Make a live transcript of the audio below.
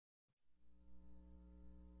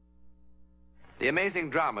The amazing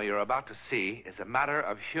drama you're about to see is a matter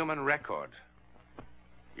of human record.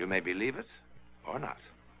 You may believe it or not.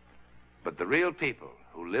 But the real people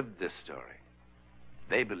who lived this story,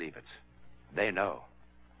 they believe it. They know.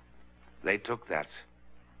 They took that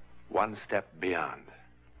one step beyond.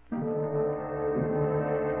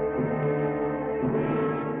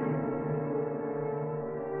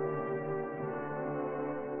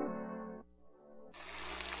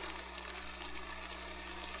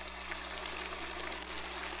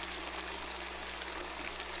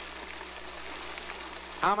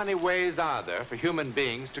 How many ways are there for human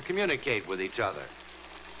beings to communicate with each other?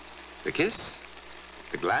 The kiss,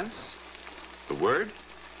 the glance, the word,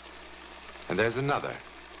 and there's another,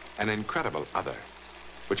 an incredible other,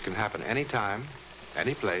 which can happen anytime,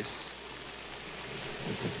 any place,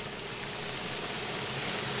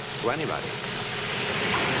 to anybody.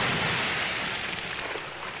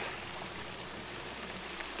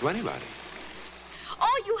 To anybody.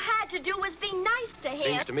 All you had to do was be nice to him.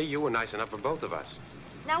 Seems to me you were nice enough for both of us.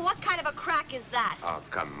 Now, what kind of a crack is that? Oh,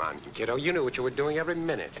 come on, kiddo. You knew what you were doing every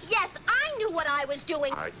minute. Yes, I knew what I was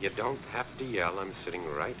doing. All right, you don't have to yell. I'm sitting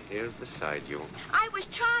right here beside you. I was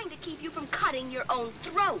trying to keep you from cutting your own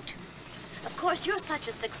throat. Of course, you're such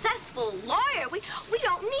a successful lawyer. We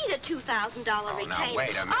don't need a $2,000 retainer. Now,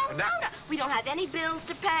 wait a minute. Oh, no. We don't have any bills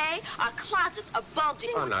to pay. Our closets are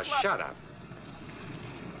bulging. Oh, now, shut up.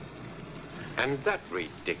 And that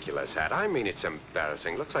ridiculous hat. I mean, it's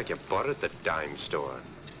embarrassing. Looks like you bought it at the dime store.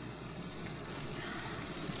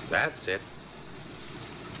 That's it.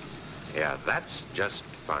 Yeah, that's just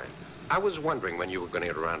fine. I was wondering when you were going to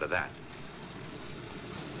get around to that.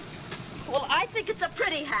 Well, I think it's a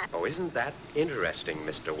pretty hat. Oh, isn't that interesting,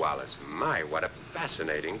 Mr. Wallace? My, what a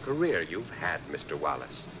fascinating career you've had, Mr.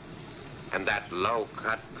 Wallace. And that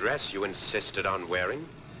low-cut dress you insisted on wearing?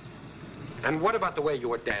 And what about the way you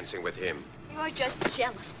were dancing with him? You're just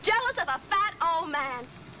jealous. Jealous of a fat old man.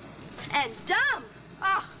 And dumb.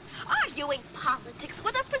 Oh, arguing politics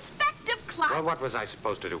with a prospective client. Well, what was I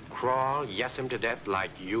supposed to do? Crawl, yes him to death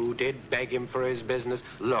like you did? Beg him for his business?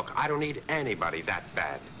 Look, I don't need anybody that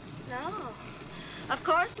bad. No, of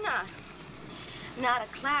course not. Not a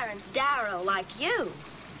Clarence Darrow like you.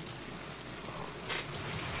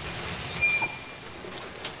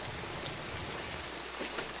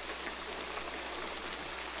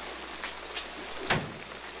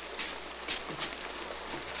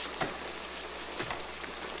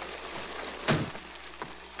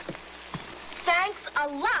 Thanks a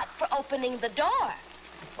lot for opening the door. Why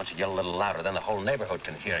don't you yell a little louder, then the whole neighborhood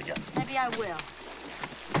can hear you. Maybe I will.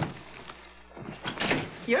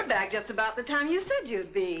 You're back just about the time you said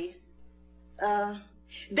you'd be.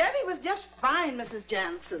 Debbie was just fine, Mrs.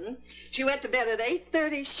 Jansen. She went to bed at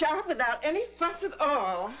 8:30 sharp without any fuss at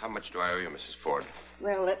all. How much do I owe you, Mrs. Ford?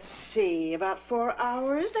 Well, let's see. About 4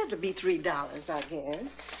 hours. That would be $3, I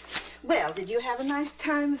guess. Well, did you have a nice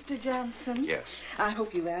time, Mr. Jansen? Yes. I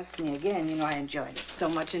hope you asked me again. You know, I enjoyed it so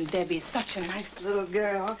much, and Debbie's such a nice little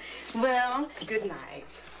girl. Well, good night.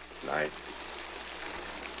 Night.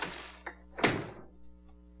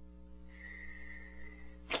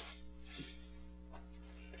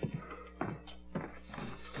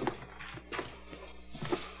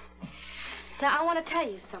 Now, I want to tell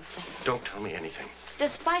you something. Don't tell me anything.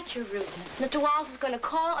 Despite your rudeness, Mr. Wallace is going to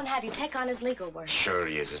call and have you take on his legal work. Sure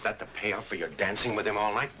he is. Is that the payoff for your dancing with him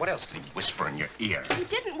all night? What else did he whisper in your ear? He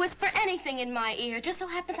didn't whisper anything in my ear. Just so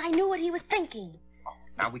happens I knew what he was thinking.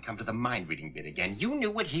 Now we come to the mind-reading bit again. You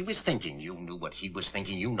knew what he was thinking. You knew what he was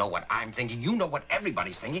thinking. You know what I'm thinking. You know what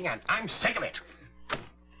everybody's thinking, and I'm sick of it.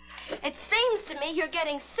 It seems to me you're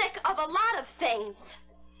getting sick of a lot of things.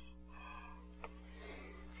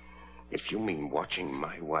 If you mean watching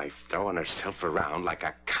my wife throwing herself around like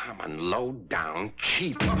a common, low-down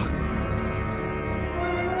cheap... Bill,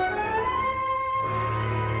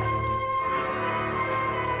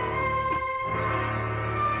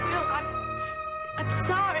 I'm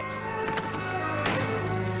sorry.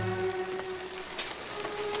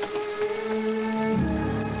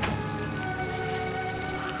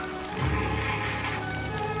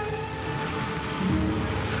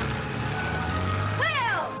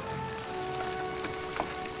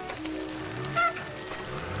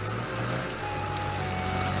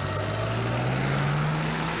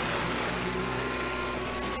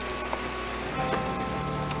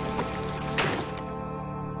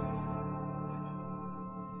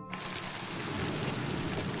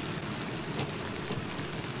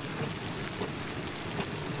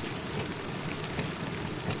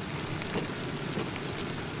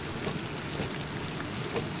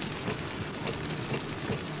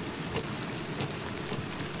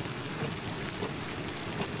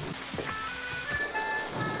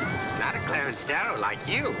 Clarence Darrow like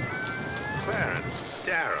you. Clarence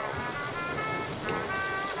Darrow.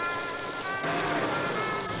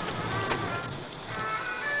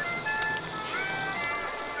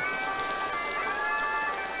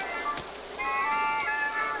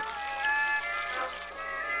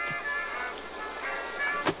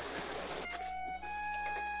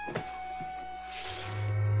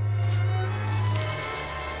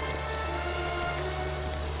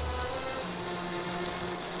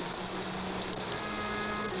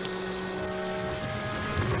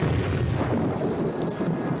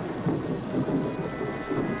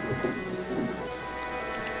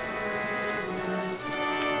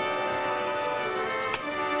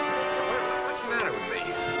 What's the matter with me?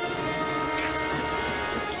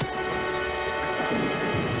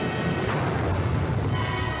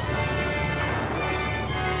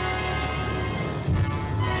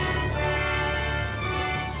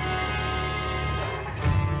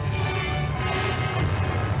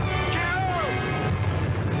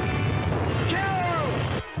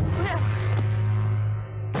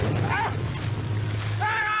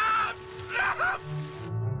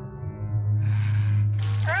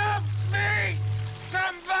 Help me!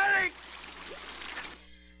 Somebody!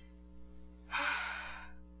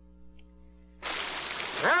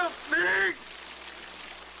 Help me!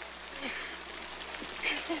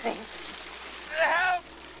 Help!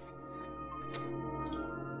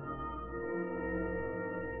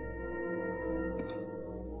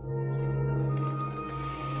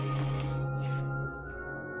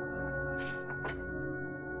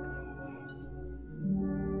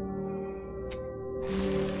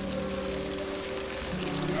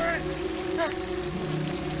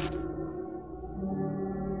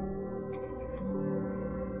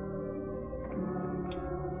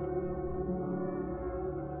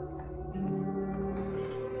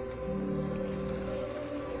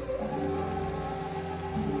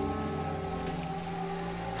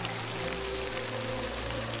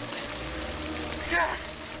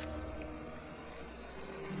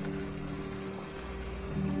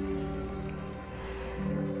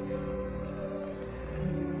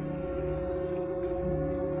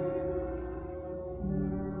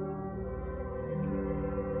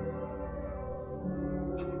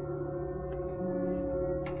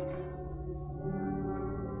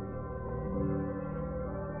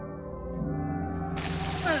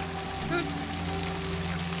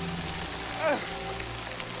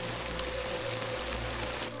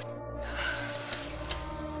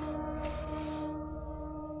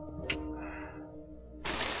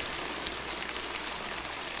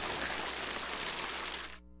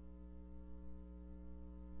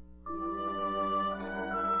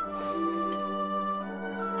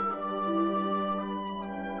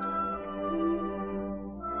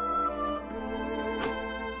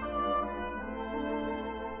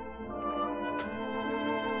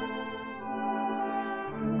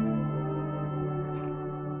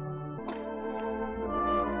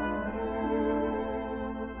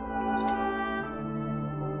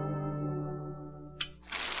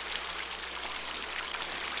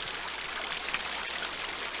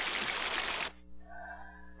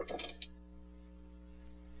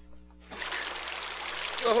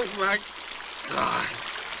 Oh, my God.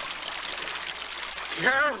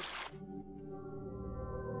 Carol?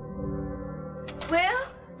 Will?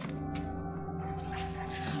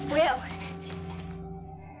 Will?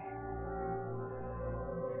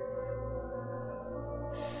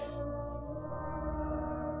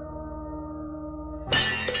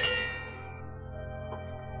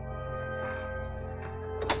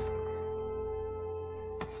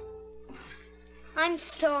 I'm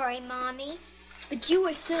sorry, Mommy, but you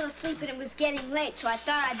were still asleep and it was getting late, so I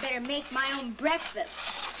thought I'd better make my own breakfast.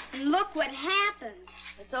 And look what happened.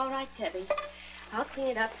 It's all right, Debbie. I'll clean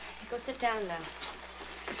it up. You go sit down now.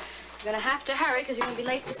 You're gonna have to hurry because you're gonna be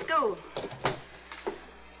late for school.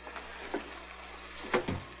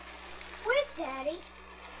 Where's Daddy?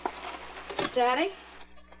 Daddy?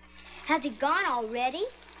 Has he gone already?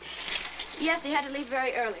 Yes, he had to leave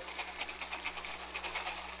very early.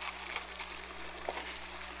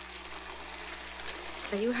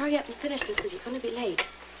 Now, you hurry up and finish this because you're going to be late.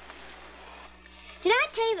 Did I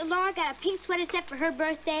tell you that Laura got a pink sweater set for her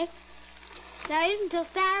birthday? Now, it isn't until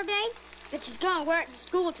Saturday, but she's going to wear it to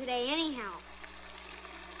school today anyhow.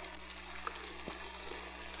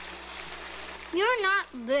 You're not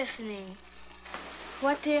listening.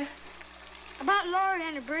 What, dear? About Laura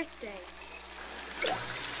and her birthday.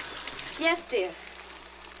 Yes, dear.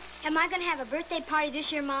 Am I going to have a birthday party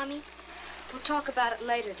this year, Mommy? We'll talk about it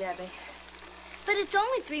later, Debbie. But it's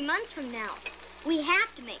only 3 months from now. We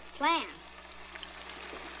have to make plans.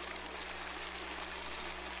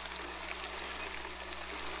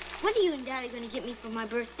 What are you and Daddy going to get me for my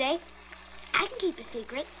birthday? I can keep a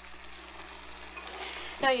secret.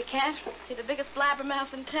 No, you can't. You're the biggest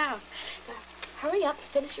blabbermouth in town. Now, hurry up and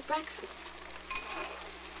finish your breakfast.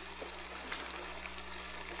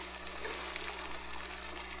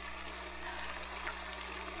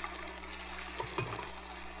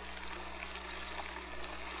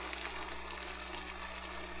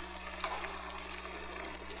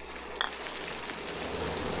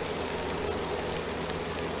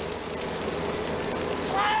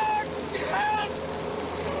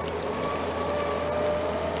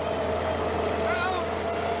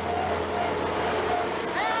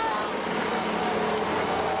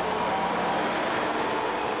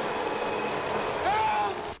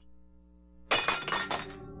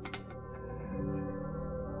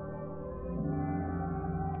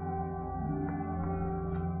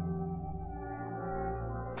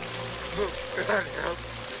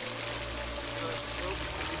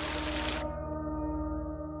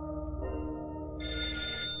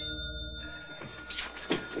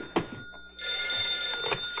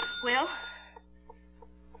 Will?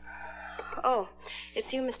 Oh,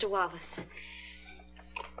 it's you, Mr. Wallace.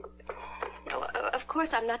 No, of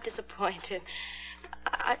course I'm not disappointed.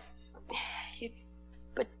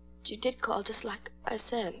 But you did call just like I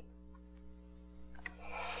said.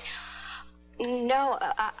 No,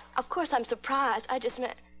 of course I'm surprised. I just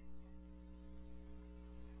meant...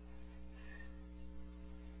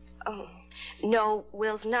 Oh, no,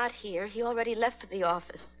 Will's not here. He already left for the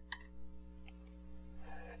office.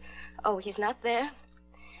 Oh, he's not there?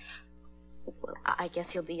 Well, I guess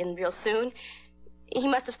he'll be in real soon. He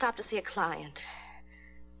must have stopped to see a client.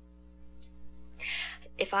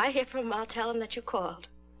 If I hear from him, I'll tell him that you called.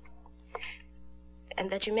 And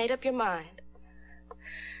that you made up your mind.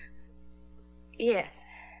 Yes.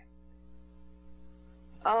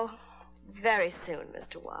 Oh, very soon,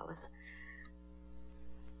 Mr. Wallace.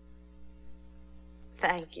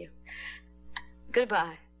 Thank you.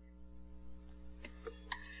 Goodbye.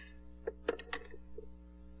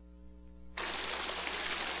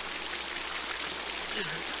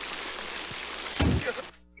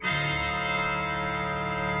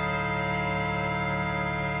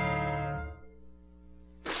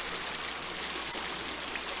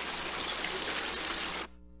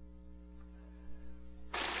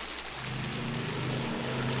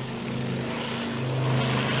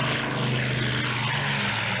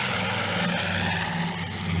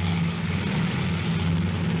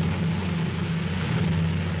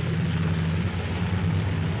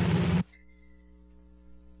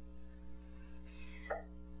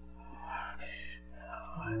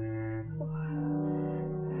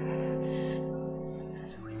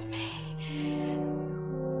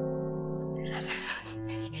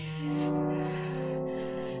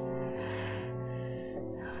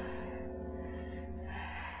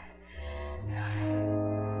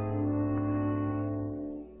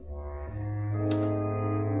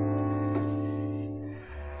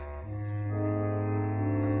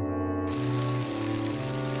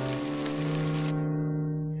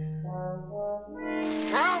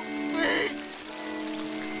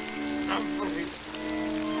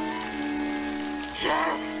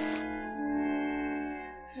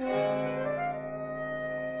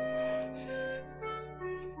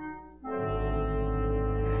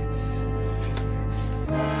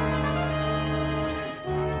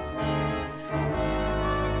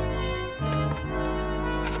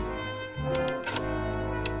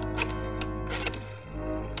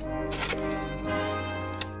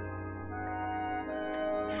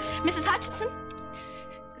 Mrs. Hutchison?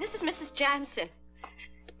 This is Mrs. Jansen.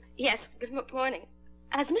 Yes, good morning.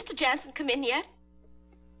 Has Mr. Jansen come in yet?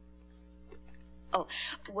 Oh,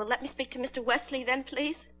 well, let me speak to Mr. Wesley then,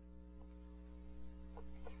 please.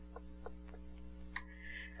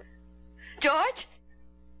 George?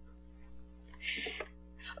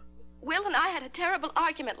 Will and I had a terrible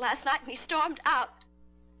argument last night when he stormed out.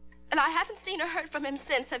 And I haven't seen or heard from him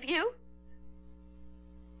since. Have you?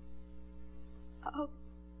 Oh.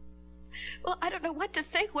 Well, I don't know what to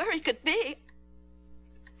think, where he could be.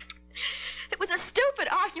 It was a stupid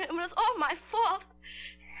argument and it was all my fault.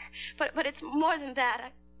 But it's more than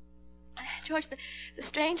that. George, the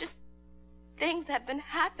strangest things have been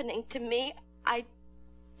happening to me. I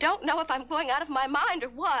don't know if I'm going out of my mind or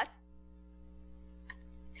what.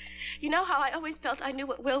 You know how I always felt I knew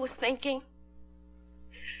what Will was thinking?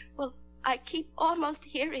 Well, I keep almost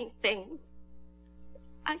hearing things.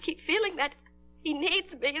 I keep feeling that he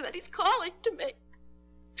needs me, that he's calling to me.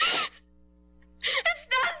 It's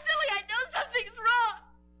not silly. I know something's wrong.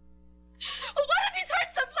 Well, what if he's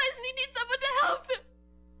hurt someplace and he needs someone to help him?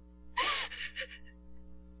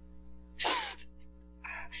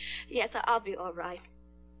 Yes, I'll be all right.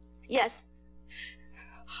 Yes.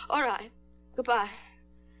 All right. Goodbye.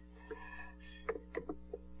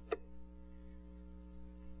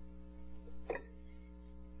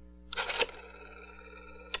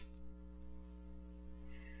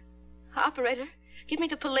 Operator, give me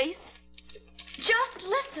the police. Just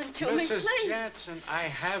listen to me, please. Mrs. Jansen, I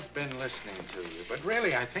have been listening to you, but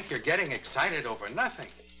really, I think you're getting excited over nothing.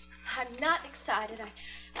 I'm not excited.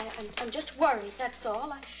 I'm just worried, that's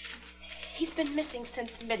all. He's been missing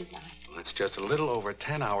since midnight. Well, it's just a little over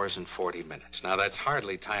 10 hours and 40 minutes. Now, that's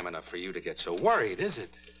hardly time enough for you to get so worried, is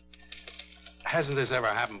it? Hasn't this ever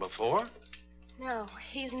happened before? No,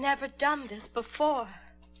 he's never done this before.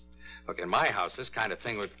 Look, in my house, this kind of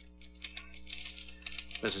thing would...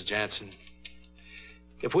 Mrs. Jansen,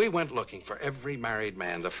 if we went looking for every married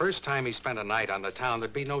man, the first time he spent a night on the town,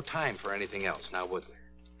 there'd be no time for anything else, now would there?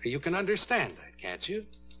 You can understand that, can't you?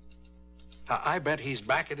 I bet he's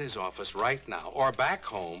back at his office right now, or back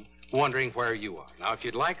home, wondering where you are. Now, if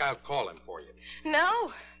you'd like, I'll call him for you.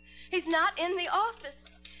 No, he's not in the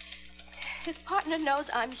office. His partner knows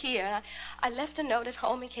I'm here. I left a note at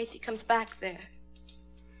home in case he comes back there.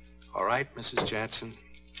 All right, Mrs. Jansen.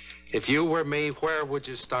 If you were me, where would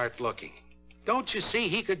you start looking? Don't you see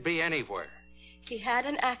he could be anywhere? He had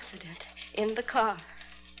an accident in the car.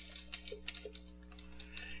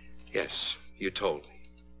 Yes, you told me.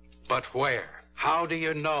 But where? How do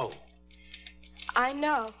you know? I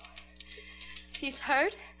know. He's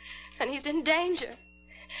hurt and he's in danger.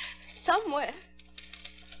 Somewhere.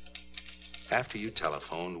 After you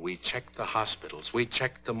telephoned, we checked the hospitals, we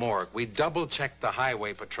checked the morgue, we double-checked the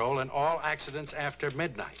highway patrol and all accidents after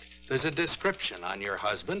midnight. There's a description on your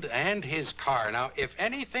husband and his car. Now, if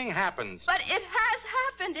anything happens... But it has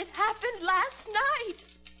happened. It happened last night.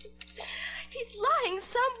 He's lying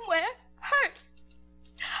somewhere, hurt.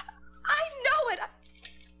 I know it.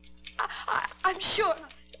 I'm sure.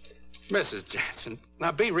 Mrs. Jansen,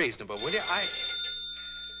 now be reasonable, will you?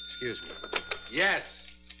 Excuse me. Yes.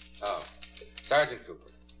 Oh, Sergeant Cooper.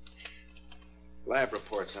 Lab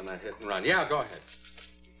reports on that hit and run. Yeah, go ahead.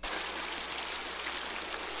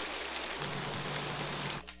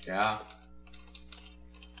 Yeah.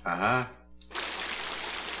 Uh-huh.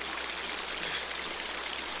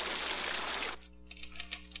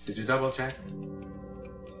 Did you double check?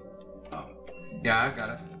 Oh. Yeah, I've got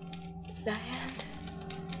it.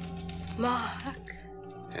 Landmark.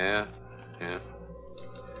 Yeah.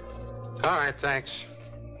 All right, thanks.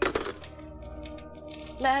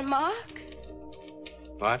 Landmark?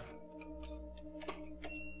 What?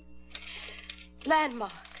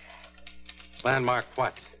 Landmark. Landmark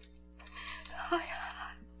what?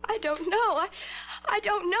 I don't know. I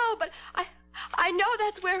don't know, but I know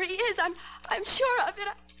that's where he is. I'm sure of it.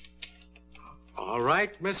 All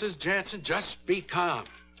right, Mrs. Jansen, just be calm.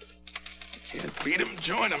 Can't beat him,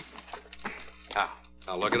 join him.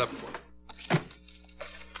 I'll look it up for you.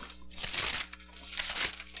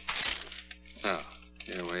 Oh,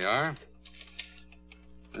 here we are.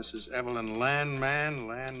 Mrs. Evelyn Landman,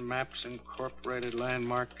 Land Maps Incorporated,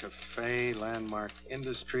 Landmark Cafe, Landmark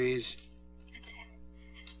Industries.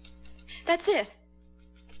 That's it.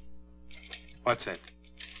 What's it?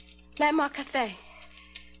 Landmark Cafe.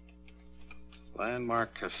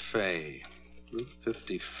 Landmark Cafe, Route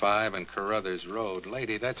 55 and Carruthers Road.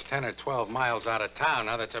 Lady, that's 10 or 12 miles out of town.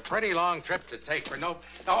 Now, that's a pretty long trip to take for no...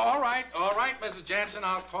 Oh, all right, Mrs. Jansen,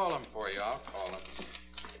 I'll call him for you. I'll call him.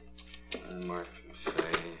 Landmark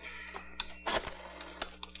Cafe.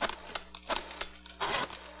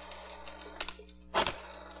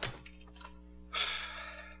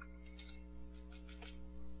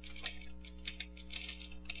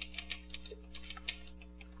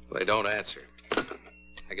 They don't answer.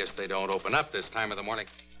 I guess they don't open up this time of the morning.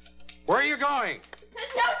 Where are you going?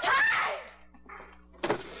 There's no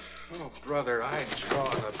time! Oh, brother, I draw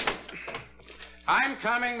the... I'm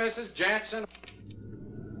coming, Mrs. Jansen.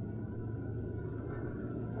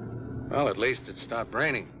 Well, at least it stopped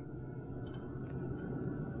raining.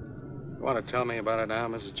 You want to tell me about it now,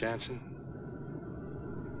 Mrs. Jansen?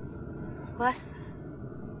 What?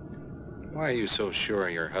 Why are you so sure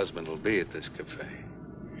your husband will be at this cafe?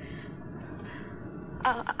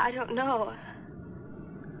 I don't know.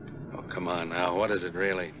 Oh, come on now. What is it,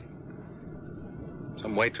 really?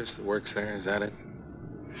 Some waitress that works there, is that it?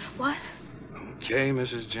 What? Okay,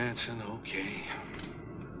 Mrs. Jansen, okay.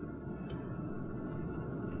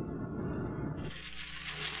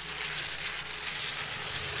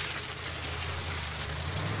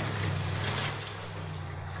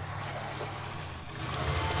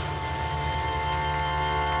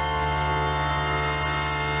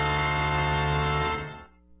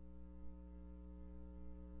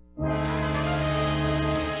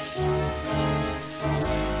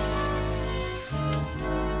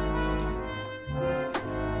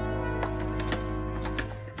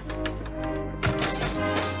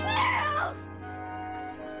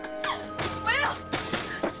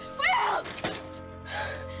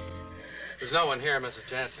 There's no one here, Mrs.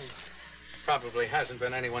 Jansen. Probably hasn't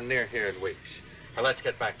been anyone near here in weeks. Now, let's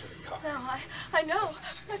get back to the car. No, I know.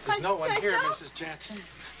 There's no one here, know. Mrs. Jansen.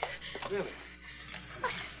 Really?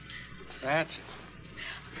 That's it.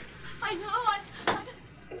 I know.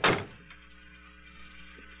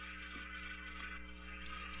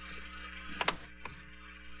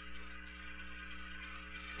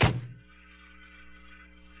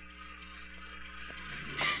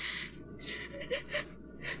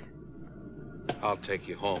 I'll take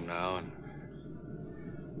you home now, and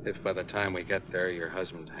if by the time we get there your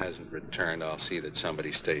husband hasn't returned, I'll see that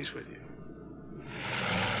somebody stays with you.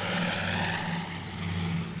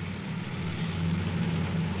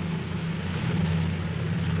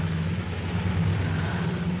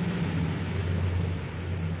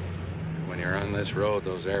 When you're on this road,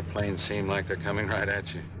 those airplanes seem like they're coming right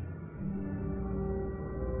at you.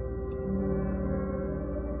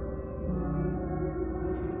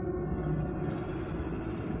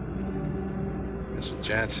 Mrs.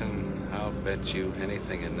 Jansen, I'll bet you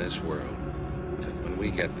anything in this world that when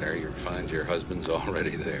we get there, you'll find your husband's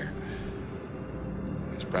already there.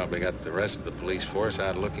 He's probably got the rest of the police force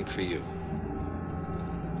out looking for you.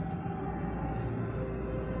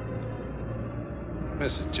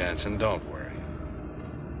 Mrs. Jansen, don't worry.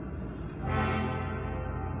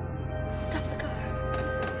 Stop the car.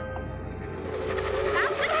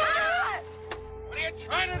 What are you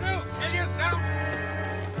trying to do? Kill yourself?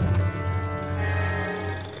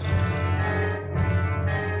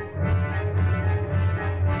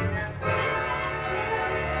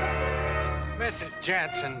 Mrs.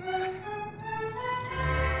 Jansen.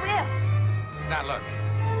 Will. Now, look.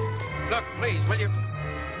 Look, please, will you?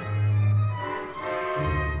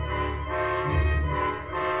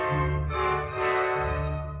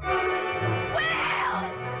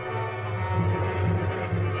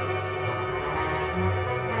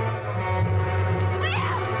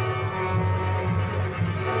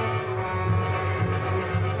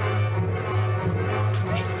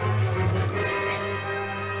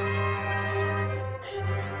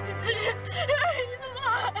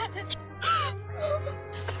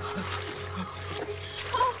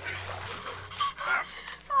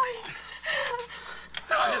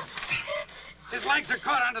 His legs are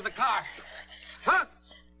caught onto the car. Huh?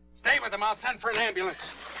 Stay with him. I'll send for an ambulance.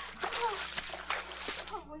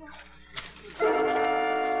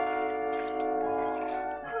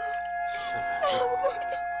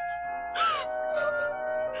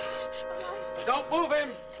 Don't move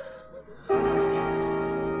him.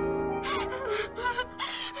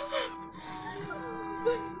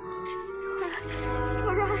 It's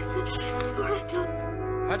all right. It's all right, John.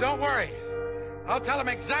 Now, don't worry. I'll tell him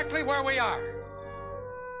exactly where we are.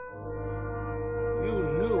 You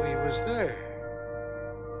knew he was there.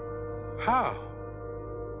 How?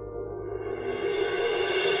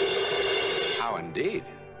 How indeed?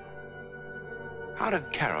 How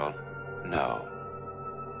did Carol know?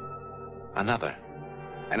 Another,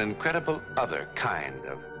 an incredible other kind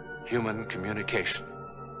of human communication.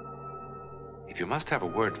 If you must have a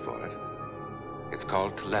word for it, it's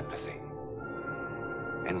called telepathy.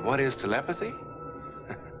 And what is telepathy?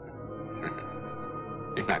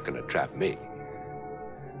 You're not going to trap me.